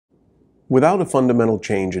Without a fundamental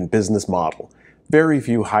change in business model, very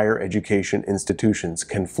few higher education institutions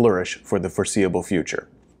can flourish for the foreseeable future.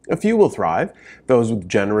 A few will thrive, those with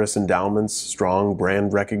generous endowments, strong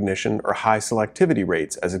brand recognition, or high selectivity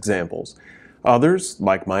rates as examples. Others,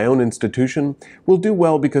 like my own institution, will do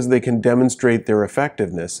well because they can demonstrate their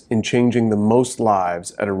effectiveness in changing the most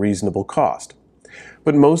lives at a reasonable cost.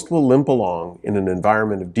 But most will limp along in an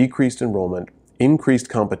environment of decreased enrollment, increased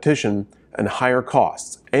competition, and higher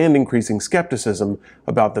costs, and increasing skepticism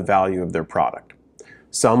about the value of their product.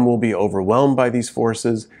 Some will be overwhelmed by these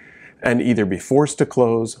forces and either be forced to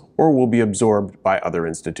close or will be absorbed by other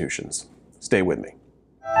institutions. Stay with me.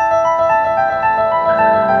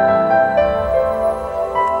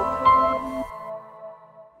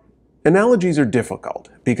 Analogies are difficult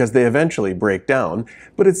because they eventually break down,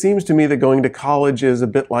 but it seems to me that going to college is a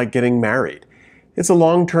bit like getting married. It's a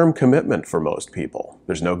long-term commitment for most people.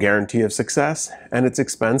 There's no guarantee of success, and it's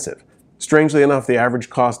expensive. Strangely enough, the average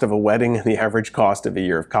cost of a wedding and the average cost of a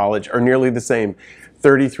year of college are nearly the same,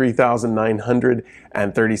 $33,900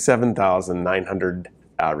 and $37,900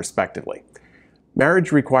 respectively.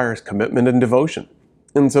 Marriage requires commitment and devotion,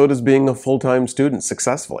 and so does being a full-time student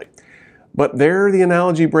successfully. But there the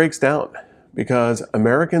analogy breaks down, because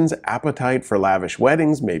Americans' appetite for lavish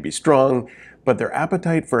weddings may be strong, but their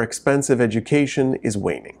appetite for expensive education is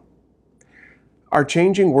waning. Our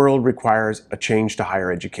changing world requires a change to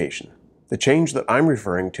higher education. The change that I'm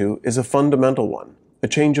referring to is a fundamental one, a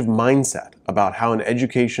change of mindset about how an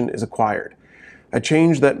education is acquired, a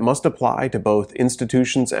change that must apply to both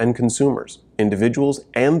institutions and consumers, individuals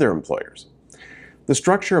and their employers. The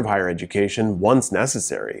structure of higher education, once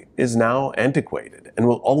necessary, is now antiquated and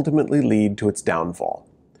will ultimately lead to its downfall.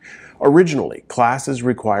 Originally, classes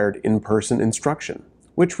required in-person instruction,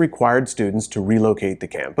 which required students to relocate to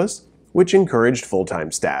campus, which encouraged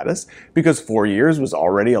full-time status, because 4 years was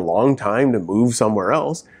already a long time to move somewhere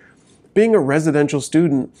else. Being a residential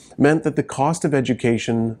student meant that the cost of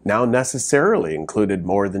education now necessarily included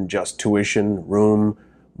more than just tuition, room,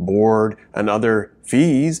 board, and other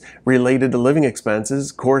fees related to living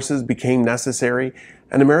expenses. Courses became necessary,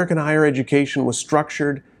 and American higher education was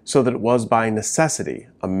structured so that it was by necessity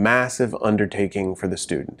a massive undertaking for the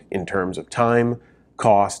student in terms of time,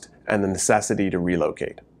 cost, and the necessity to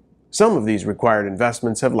relocate. Some of these required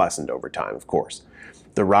investments have lessened over time, of course.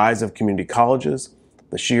 The rise of community colleges,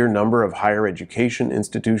 the sheer number of higher education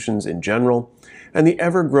institutions in general, and the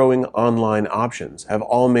ever-growing online options have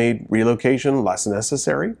all made relocation less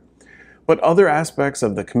necessary. But other aspects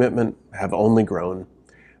of the commitment have only grown.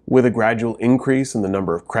 With a gradual increase in the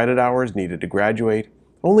number of credit hours needed to graduate,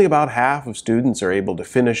 only about half of students are able to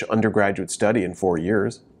finish undergraduate study in 4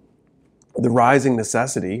 years. The rising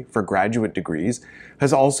necessity for graduate degrees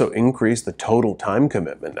has also increased the total time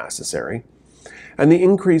commitment necessary. And the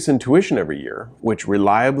increase in tuition every year, which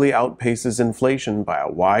reliably outpaces inflation by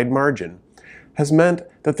a wide margin, has meant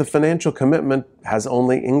that the financial commitment has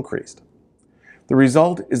only increased. The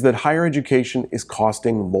result is that higher education is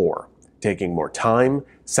costing more, taking more time,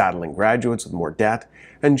 saddling graduates with more debt,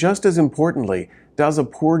 and just as importantly, does a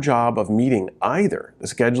poor job of meeting either the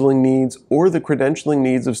scheduling needs or the credentialing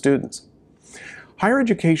needs of students. Higher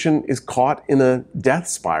education is caught in a death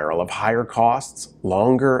spiral of higher costs,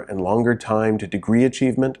 longer and longer time to degree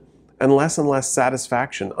achievement, and less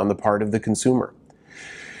satisfaction on the part of the consumer.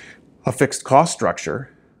 A fixed cost structure,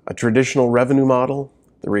 a traditional revenue model,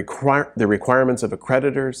 the requirements of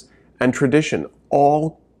accreditors, and tradition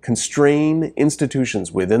all constrain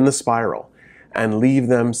institutions within the spiral and leave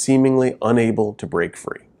them seemingly unable to break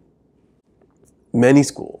free. Many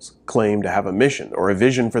schools claim to have a mission or a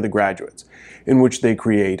vision for the graduates in which they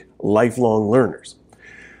create lifelong learners.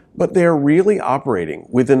 But they are really operating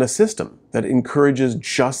within a system that encourages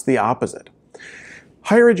just the opposite.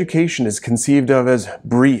 Higher education is conceived of as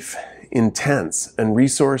brief, intense, and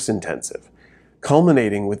resource-intensive,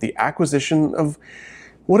 culminating with the acquisition of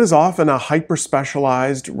what is often a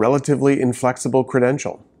hyper-specialized, relatively inflexible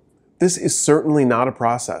credential. This is certainly not a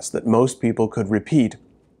process that most people could repeat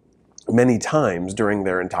many times during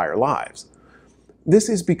their entire lives. This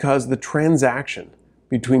is because the transaction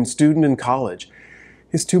between student and college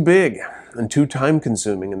is too big and too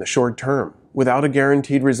time-consuming in the short term, without a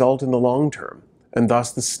guaranteed result in the long term, and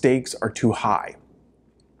thus the stakes are too high.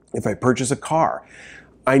 If I purchase a car,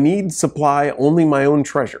 I need supply only my own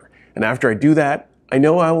treasure, and after I do that, I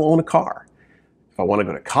know I will own a car. If I want to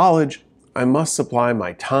go to college, I must supply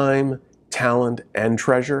my time, talent, and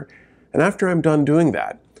treasure, and after I'm done doing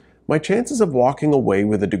that, my chances of walking away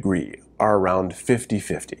with a degree are around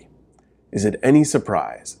 50-50. Is it any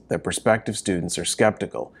surprise that prospective students are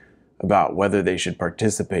skeptical about whether they should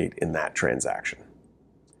participate in that transaction?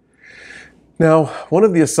 Now, one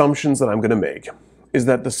of the assumptions that I'm going to make is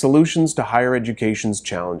that the solutions to higher education's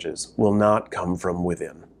challenges will not come from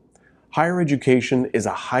within. Higher education is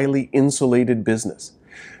a highly insulated business.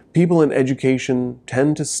 People in education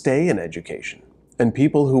tend to stay in education, and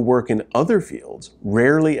people who work in other fields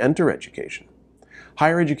rarely enter education.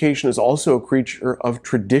 Higher education is also a creature of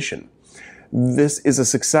tradition. This is a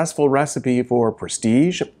successful recipe for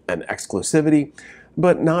prestige and exclusivity,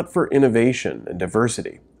 but not for innovation and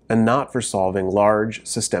diversity, and not for solving large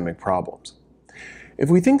systemic problems. If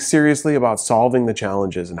we think seriously about solving the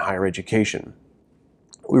challenges in higher education,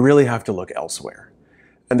 we really have to look elsewhere.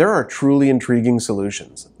 And there are truly intriguing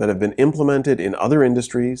solutions that have been implemented in other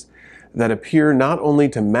industries that appear not only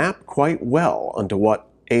to map quite well onto what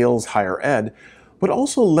ails higher ed, but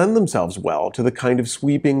also lend themselves well to the kind of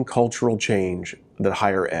sweeping cultural change that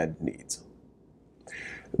higher ed needs.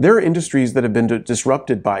 There are industries that have been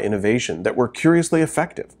disrupted by innovation that were curiously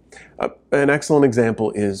effective. An excellent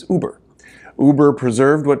example is Uber. Uber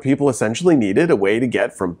preserved what people essentially needed, a way to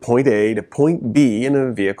get from point A to point B in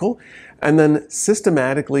a vehicle, and then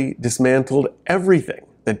systematically dismantled everything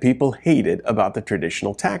that people hated about the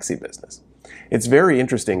traditional taxi business. It's very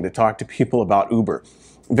interesting to talk to people about Uber.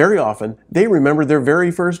 Very often, they remember their very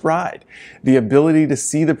first ride. The ability to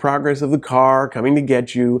see the progress of the car coming to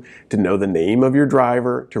get you, to know the name of your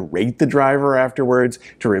driver, to rate the driver afterwards,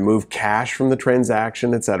 to remove cash from the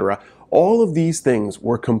transaction, etc. All of these things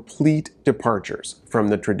were complete departures from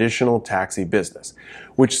the traditional taxi business,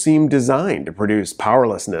 which seemed designed to produce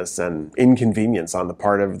powerlessness and inconvenience on the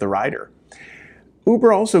part of the rider.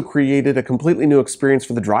 Uber also created a completely new experience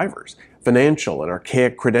for the drivers. Financial and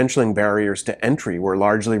archaic credentialing barriers to entry were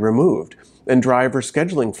largely removed, and driver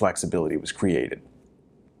scheduling flexibility was created.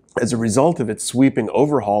 As a result of its sweeping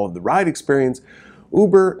overhaul of the ride experience,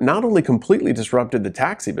 Uber not only completely disrupted the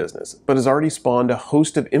taxi business, but has already spawned a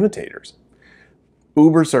host of imitators.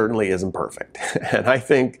 Uber certainly isn't perfect, and I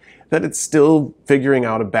think that it's still figuring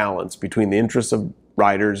out a balance between the interests of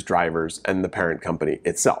riders, drivers, and the parent company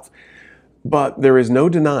itself. But there is no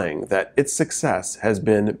denying that its success has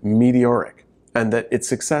been meteoric, and that its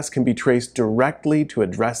success can be traced directly to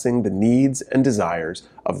addressing the needs and desires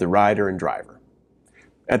of the rider and driver.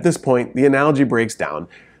 At this point, the analogy breaks down.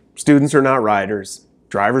 Students are not riders,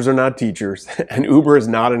 drivers are not teachers, and Uber is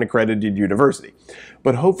not an accredited university.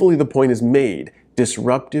 But hopefully the point is made.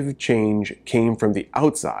 Disruptive change came from the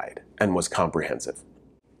outside and was comprehensive.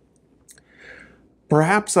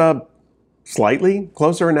 Perhaps a slightly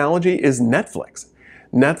closer analogy is Netflix.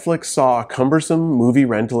 Netflix saw a cumbersome movie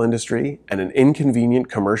rental industry and an inconvenient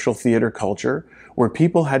commercial theater culture where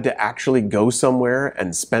people had to actually go somewhere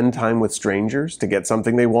and spend time with strangers to get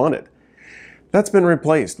something they wanted. That's been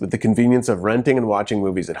replaced with the convenience of renting and watching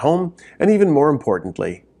movies at home, and even more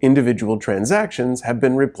importantly, individual transactions have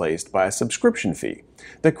been replaced by a subscription fee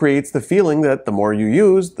that creates the feeling that the more you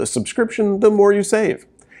use the subscription, the more you save.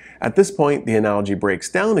 At this point, the analogy breaks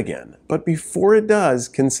down again, but before it does,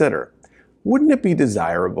 consider, wouldn't it be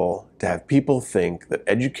desirable to have people think that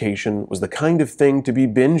education was the kind of thing to be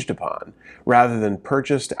binged upon, rather than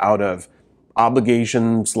purchased out of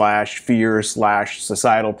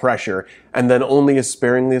obligation/fear/societal pressure, and then only as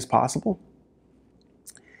sparingly as possible?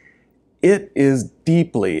 It is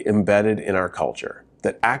deeply embedded in our culture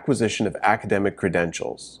that acquisition of academic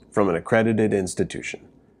credentials from an accredited institution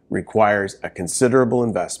requires a considerable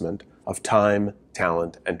investment of time,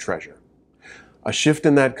 talent, and treasure. A shift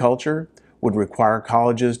in that culture would require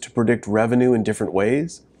colleges to predict revenue in different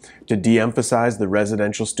ways, to de-emphasize the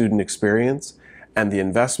residential student experience and the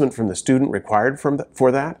investment from the student required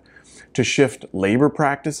for that, to shift labor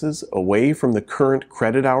practices away from the current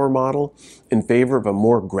credit hour model in favor of a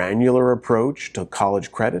more granular approach to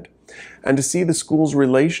college credit, and to see the school's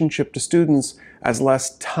relationship to students as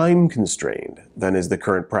less time-constrained than is the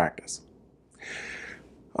current practice.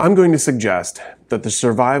 I'm going to suggest that the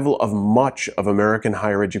survival of much of American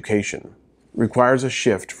higher education requires a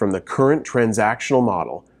shift from the current transactional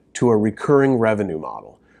model to a recurring revenue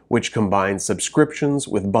model, which combines subscriptions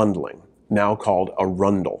with bundling, now called a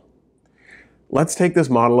Trundle. Let's take this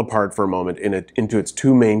model apart for a moment into its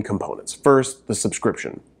two main components. First, the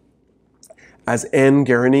subscription. As Anne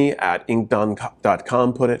Garany at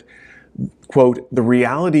Inc.com put it, quote, "The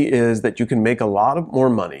reality is that you can make a lot more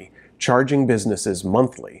money charging businesses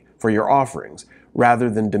monthly for your offerings rather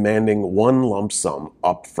than demanding one lump sum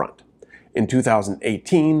up front." In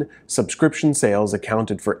 2018, subscription sales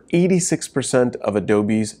accounted for 86% of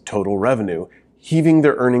Adobe's total revenue, heaving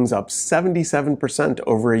their earnings up 77%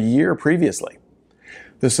 over a year previously.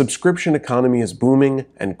 The subscription economy is booming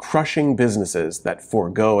and crushing businesses that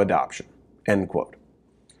forego adoption. End quote.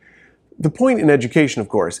 The point in education, of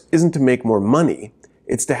course, isn't to make more money,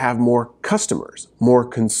 it's to have more customers, more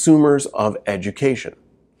consumers of education.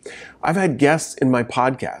 I've had guests in my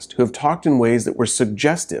podcast who have talked in ways that were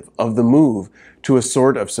suggestive of the move to a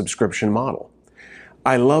sort of subscription model.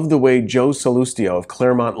 I love the way Joe Salustio of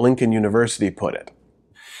Claremont Lincoln University put it.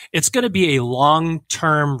 It's going to be a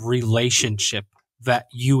long-term relationship that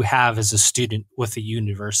you have as a student with a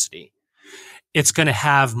university. It's going to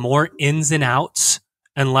have more ins and outs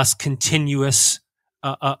and less continuous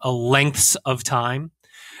lengths of time.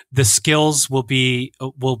 The skills will be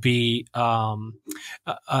not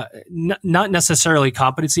necessarily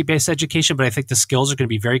competency-based education, but I think the skills are going to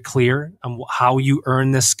be very clear on how you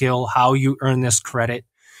earn this skill, how you earn this credit.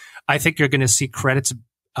 I think you're going to see credits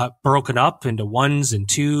broken up into ones and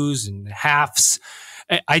twos and halves.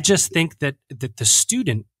 I just think that the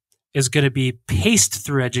student is going to be paced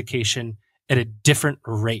through education at a different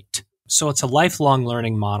rate. So it's a lifelong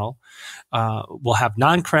learning model. We'll have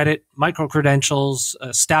non-credit, micro-credentials,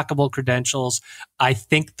 stackable credentials. I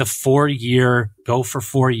think the 4-year, go for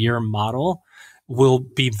 4-year model will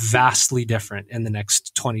be vastly different in the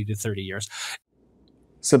next 20 to 30 years.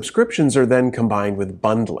 Subscriptions are then combined with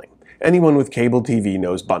bundling. Anyone with cable TV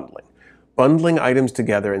knows bundling. Bundling items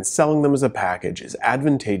together and selling them as a package is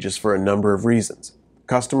advantageous for a number of reasons.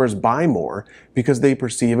 Customers buy more because they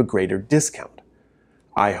perceive a greater discount.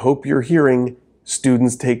 I hope you're hearing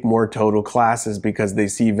students take more total classes because they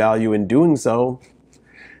see value in doing so.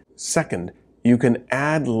 Second, you can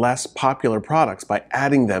add less popular products by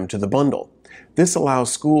adding them to the bundle. This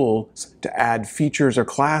allows schools to add features or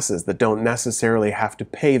classes that don't necessarily have to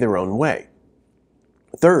pay their own way.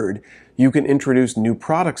 Third, you can introduce new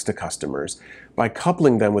products to customers by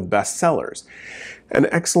coupling them with bestsellers, an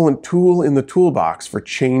excellent tool in the toolbox for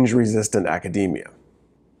change-resistant academia.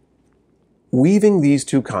 Weaving these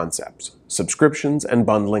two concepts, subscriptions and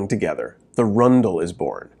bundling together, the Trundle is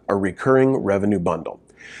born, a recurring revenue bundle.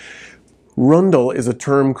 Trundle is a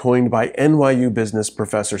term coined by NYU business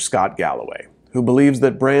professor Scott Galloway, who believes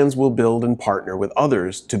that brands will build and partner with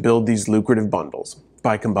others to build these lucrative bundles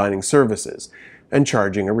by combining services and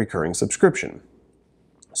charging a recurring subscription.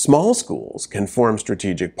 Small schools can form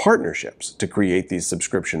strategic partnerships to create these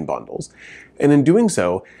subscription bundles, and in doing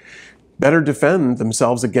so, better defend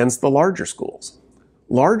themselves against the larger schools.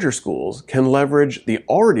 Larger schools can leverage the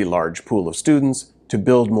already large pool of students to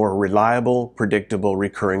build more reliable, predictable,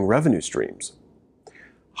 recurring revenue streams.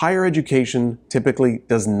 Higher education typically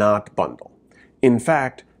does not bundle. In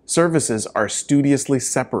fact, services are studiously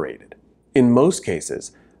separated. In most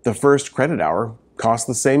cases, the first credit hour costs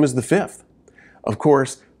the same as the fifth. Of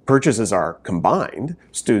course, purchases are combined.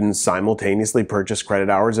 Students simultaneously purchase credit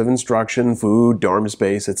hours of instruction, food, dorm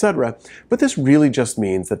space, etc. But this really just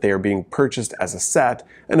means that they are being purchased as a set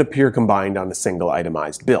and appear combined on a single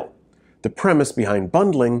itemized bill. The premise behind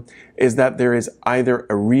bundling is that there is either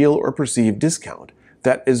a real or perceived discount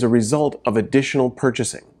that is a result of additional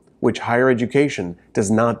purchasing, which higher education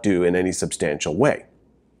does not do in any substantial way.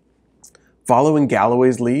 Following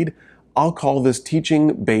Galloway's lead, I'll call this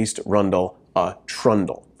teaching-based Trundle a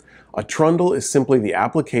Trundle. A Trundle is simply the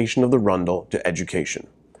application of the Trundle to education.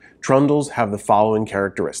 Trundles have the following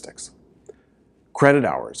characteristics. Credit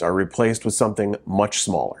hours are replaced with something much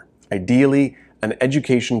smaller, ideally an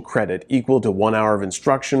education credit equal to 1 hour of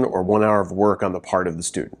instruction or 1 hour of work on the part of the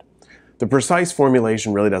student. The precise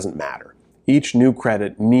formulation really doesn't matter. Each new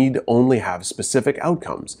credit need only have specific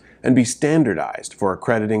outcomes and be standardized for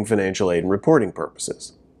accrediting financial aid and reporting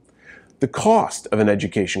purposes. The cost of an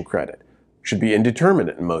education credit should be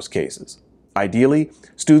indeterminate in most cases. Ideally,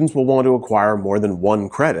 students will want to acquire more than one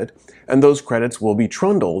credit, and those credits will be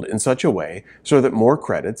trundled in such a way so that more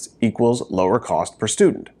credits equals lower cost per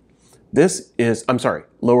student.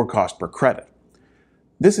 Lower cost per credit.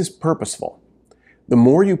 This is purposeful. The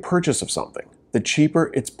more you purchase of something, the cheaper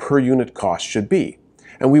its per unit cost should be.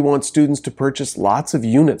 And we want students to purchase lots of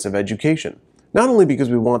units of education, not only because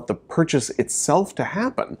we want the purchase itself to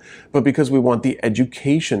happen, but because we want the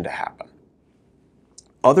education to happen.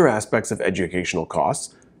 Other aspects of educational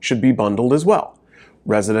costs should be bundled as well.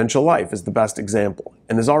 Residential life is the best example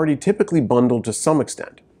and is already typically bundled to some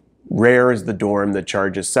extent. Rare is the dorm that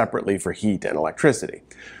charges separately for heat and electricity.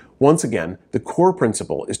 Once again, the core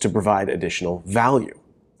principle is to provide additional value.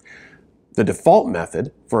 The default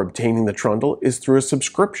method for obtaining the Trundle is through a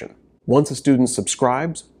subscription. Once a student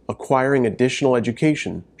subscribes, acquiring additional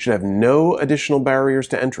education should have no additional barriers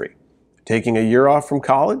to entry. Taking a year off from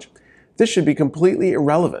college? This should be completely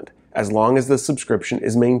irrelevant as long as the subscription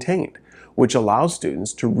is maintained, which allows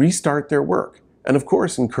students to restart their work and of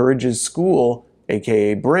course encourages school,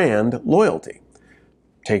 aka brand, loyalty.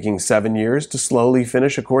 Taking 7 years to slowly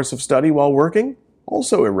finish a course of study while working?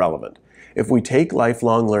 Also irrelevant. If we take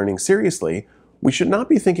lifelong learning seriously, we should not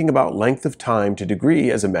be thinking about length of time to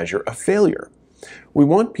degree as a measure of failure. We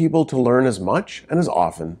want people to learn as much and as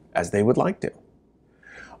often as they would like to.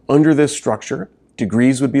 Under this structure,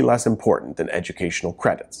 degrees would be less important than educational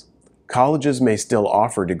credits. Colleges may still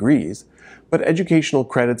offer degrees, but educational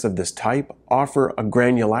credits of this type offer a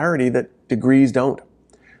granularity that degrees don't.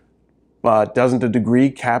 But doesn't a degree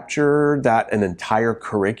capture that an entire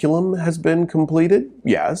curriculum has been completed?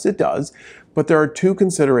 Yes, it does, but there are two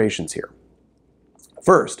considerations here.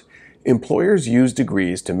 First, employers use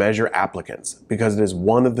degrees to measure applicants because it is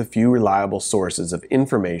one of the few reliable sources of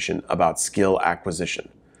information about skill acquisition,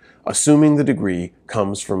 assuming the degree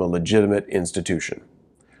comes from a legitimate institution.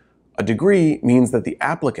 A degree means that the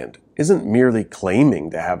applicant isn't merely claiming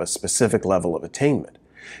to have a specific level of attainment.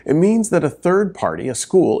 It means that a third party, a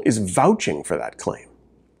school, is vouching for that claim.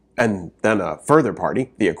 And then a further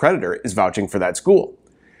party, the accreditor, is vouching for that school.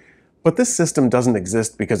 But this system doesn't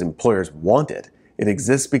exist because employers want it. It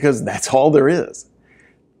exists because that's all there is.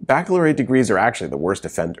 Baccalaureate degrees are actually the worst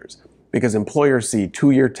offenders because employers see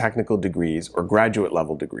 2-year technical degrees or graduate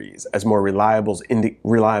level degrees as more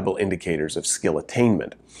reliable indicators of skill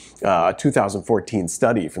attainment. A 2014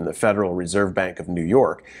 study from the Federal Reserve Bank of New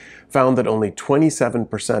York found that only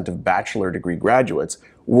 27% of bachelor degree graduates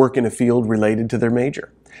work in a field related to their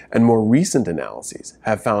major, and more recent analyses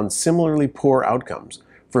have found similarly poor outcomes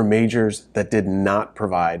for majors that did not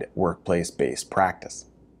provide workplace-based practice.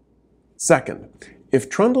 Second, if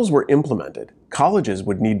Trundles were implemented, colleges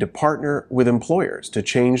would need to partner with employers to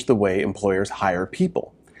change the way employers hire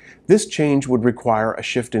people. This change would require a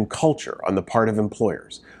shift in culture on the part of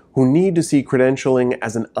employers, who need to see credentialing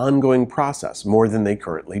as an ongoing process more than they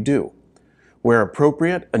currently do. Where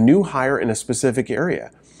appropriate, a new hire in a specific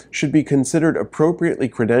area should be considered appropriately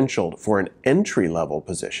credentialed for an entry-level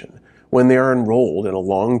position when they are enrolled in a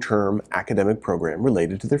long-term academic program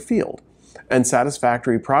related to their field, and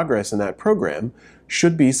satisfactory progress in that program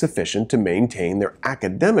should be sufficient to maintain their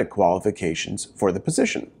academic qualifications for the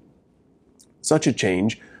position. Such a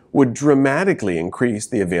change would dramatically increase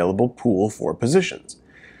the available pool for positions.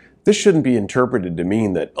 This shouldn't be interpreted to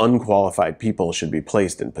mean that unqualified people should be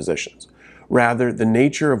placed in positions. Rather, the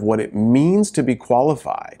nature of what it means to be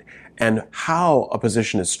qualified and how a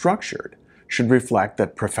position is structured should reflect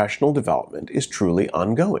that professional development is truly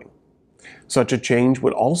ongoing. Such a change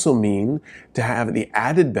would also mean to have the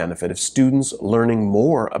added benefit of students learning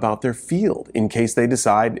more about their field in case they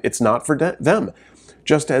decide it's not for them.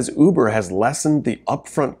 Just as Uber has lessened the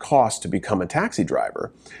upfront cost to become a taxi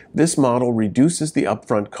driver, this model reduces the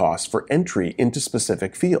upfront cost for entry into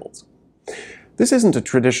specific fields. This isn't a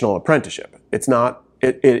traditional apprenticeship. It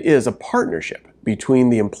is a partnership between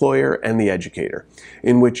the employer and the educator,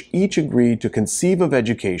 in which each agreed to conceive of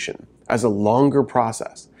education as a longer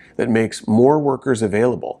process that makes more workers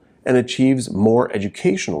available and achieves more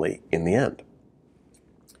educationally in the end.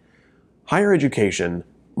 Higher education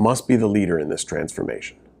must be the leader in this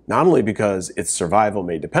transformation, not only because its survival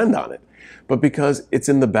may depend on it, but because it's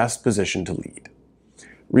in the best position to lead.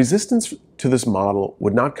 Resistance to this model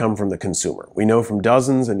would not come from the consumer. We know from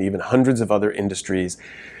dozens and even hundreds of other industries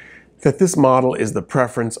that this model is the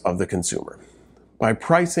preference of the consumer. By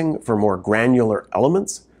pricing for more granular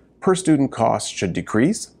elements, per student costs should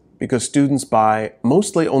decrease because students buy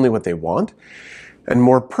mostly only what they want, and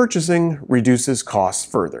more purchasing reduces costs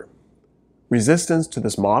further. Resistance to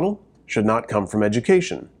this model should not come from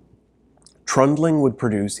education. Trundling would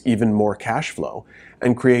produce even more cash flow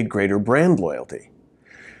and create greater brand loyalty.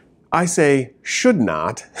 I say should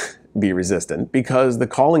not be resistant because the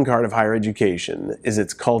calling card of higher education is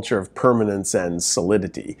its culture of permanence and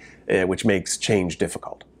solidity, which makes change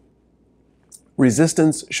difficult.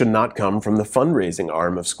 Resistance should not come from the fundraising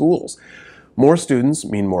arm of schools. More students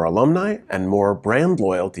mean more alumni, and more brand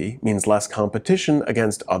loyalty means less competition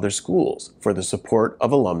against other schools for the support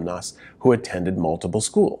of alumnus who attended multiple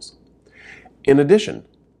schools. In addition,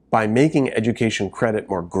 by making education credit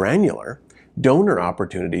more granular, donor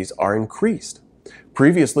opportunities are increased.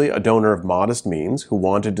 Previously, a donor of modest means who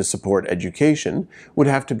wanted to support education would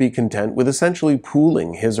have to be content with essentially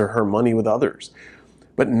pooling his or her money with others.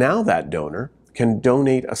 But now that donor can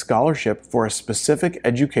donate a scholarship for a specific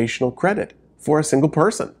educational credit for a single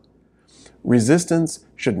person. Resistance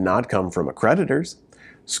should not come from accreditors.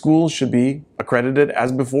 Schools should be accredited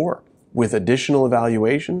as before, with additional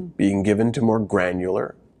evaluation being given to more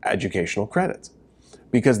granular educational credits.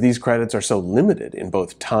 Because these credits are so limited in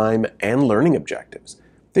both time and learning objectives,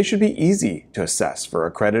 they should be easy to assess for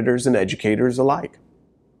accreditors and educators alike.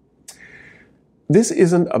 This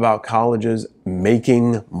isn't about colleges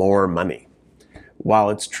making more money. While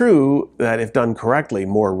it's true that if done correctly,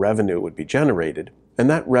 more revenue would be generated, and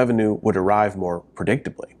that revenue would arrive more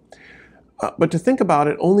predictably. But to think about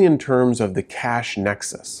it only in terms of the cash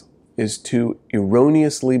nexus is to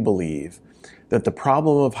erroneously believe that the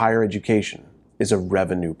problem of higher education is a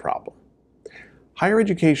revenue problem. Higher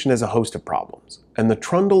education has a host of problems, and the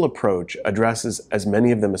Trundle approach addresses as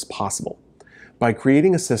many of them as possible by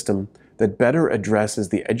creating a system that better addresses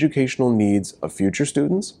the educational needs of future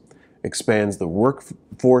students, expands the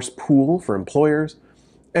workforce pool for employers,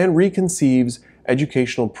 and reconceives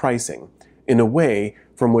educational pricing in a way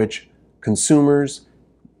from which consumers,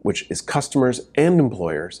 which is customers and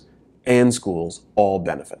employers, and schools all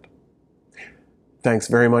benefit. Thanks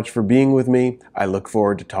very much for being with me. I look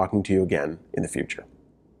forward to talking to you again in the future.